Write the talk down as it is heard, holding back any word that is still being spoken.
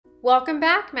Welcome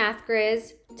back, Math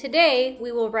Grizz. Today,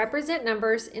 we will represent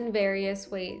numbers in various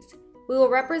ways. We will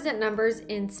represent numbers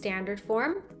in standard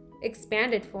form,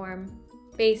 expanded form,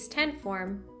 base 10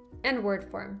 form, and word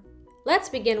form. Let's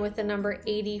begin with the number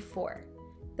 84.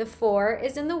 The 4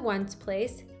 is in the ones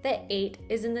place, the 8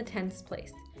 is in the tens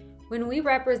place. When we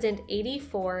represent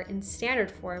 84 in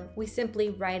standard form, we simply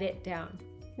write it down.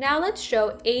 Now let's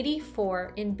show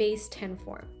 84 in base 10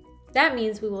 form. That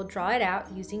means we will draw it out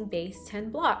using base 10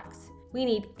 blocks. We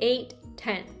need 8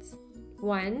 tens.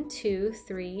 1, 2,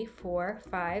 3, 4,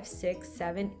 5, 6,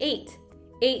 7, 8.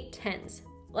 8 tens.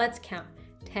 Let's count.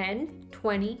 10,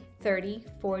 20, 30,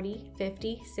 40,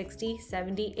 50, 60,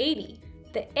 70, 80.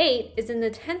 The 8 is in the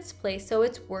tens place, so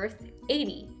it's worth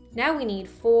 80. Now we need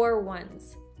 4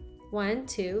 ones. 1,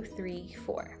 2, 3,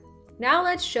 4. Now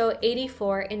let's show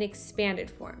 84 in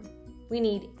expanded form. We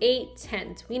need 8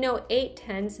 tens. We know 8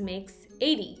 tens makes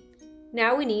 80.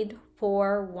 Now we need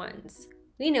 4 ones.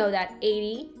 We know that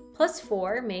 80 plus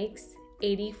 4 makes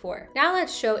 84. Now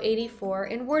let's show 84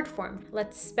 in word form.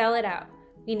 Let's spell it out.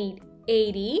 We need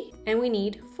 80 and we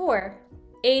need 4.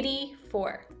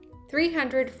 84.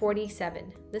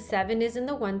 347. The 7 is in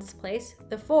the ones place,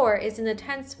 the 4 is in the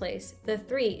tens place, the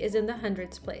 3 is in the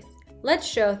hundreds place. Let's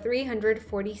show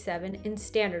 347 in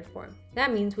standard form.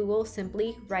 That means we will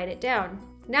simply write it down.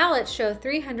 Now let's show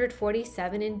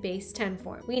 347 in base 10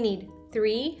 form. We need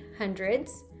 3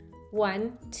 hundreds,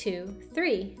 1, 2,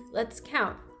 3. Let's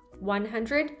count.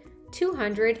 100,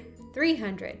 200,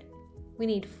 300. We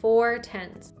need 4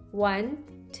 tens. 1,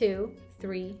 2,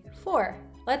 3, 4.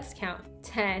 Let's count.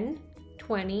 10,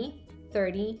 20,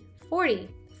 30, 40.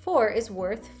 4 is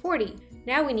worth 40.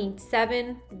 Now we need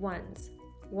 7 ones.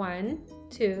 1,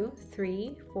 2,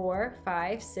 3, 4,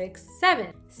 5, 6, 7.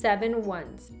 7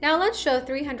 ones. Now let's show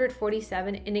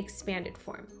 347 in expanded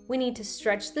form. We need to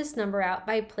stretch this number out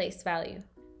by place value.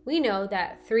 We know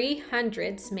that 3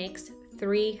 hundreds makes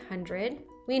 300.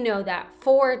 We know that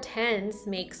 4 tens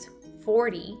makes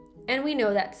 40. And we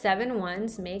know that 7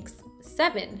 ones makes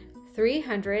 7.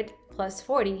 300 plus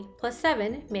 40 plus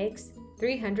 7 makes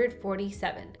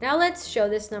 347. Now let's show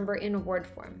this number in word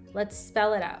form. Let's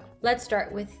spell it out. Let's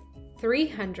start with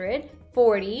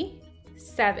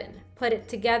 347. Put it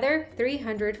together,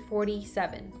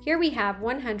 347. Here we have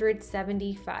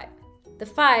 175. The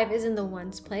 5 is in the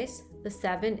ones place, the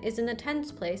 7 is in the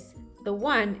tens place, the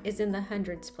 1 is in the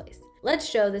hundreds place. Let's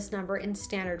show this number in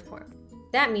standard form.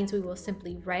 That means we will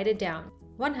simply write it down,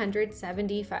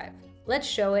 175. Let's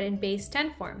show it in base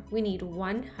 10 form. We need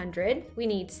 100. We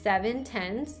need 7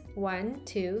 tens. 1,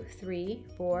 2, 3,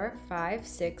 4, 5,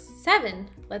 6, 7.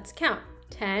 Let's count.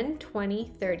 10,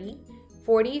 20, 30,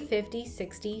 40, 50,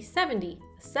 60, 70.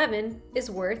 7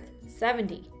 is worth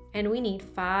 70. And we need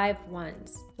 5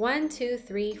 ones. 1, 2,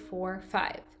 3, 4,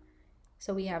 5.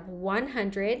 So we have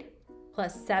 100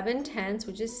 plus 7 tens,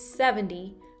 which is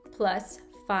 70, plus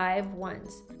 5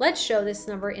 ones. Let's show this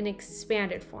number in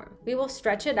expanded form. We will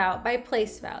stretch it out by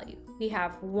place value. We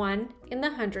have 1 in the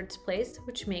hundreds place,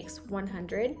 which makes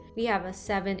 100. We have a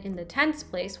 7 in the tens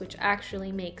place, which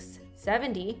actually makes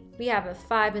 70. We have a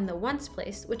 5 in the ones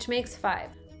place, which makes 5.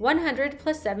 100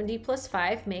 plus 70 plus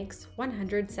 5 makes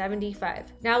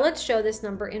 175. Now let's show this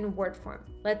number in word form.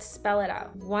 Let's spell it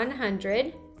out.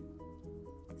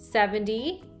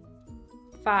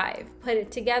 175. Put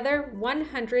it together,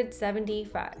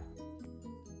 175.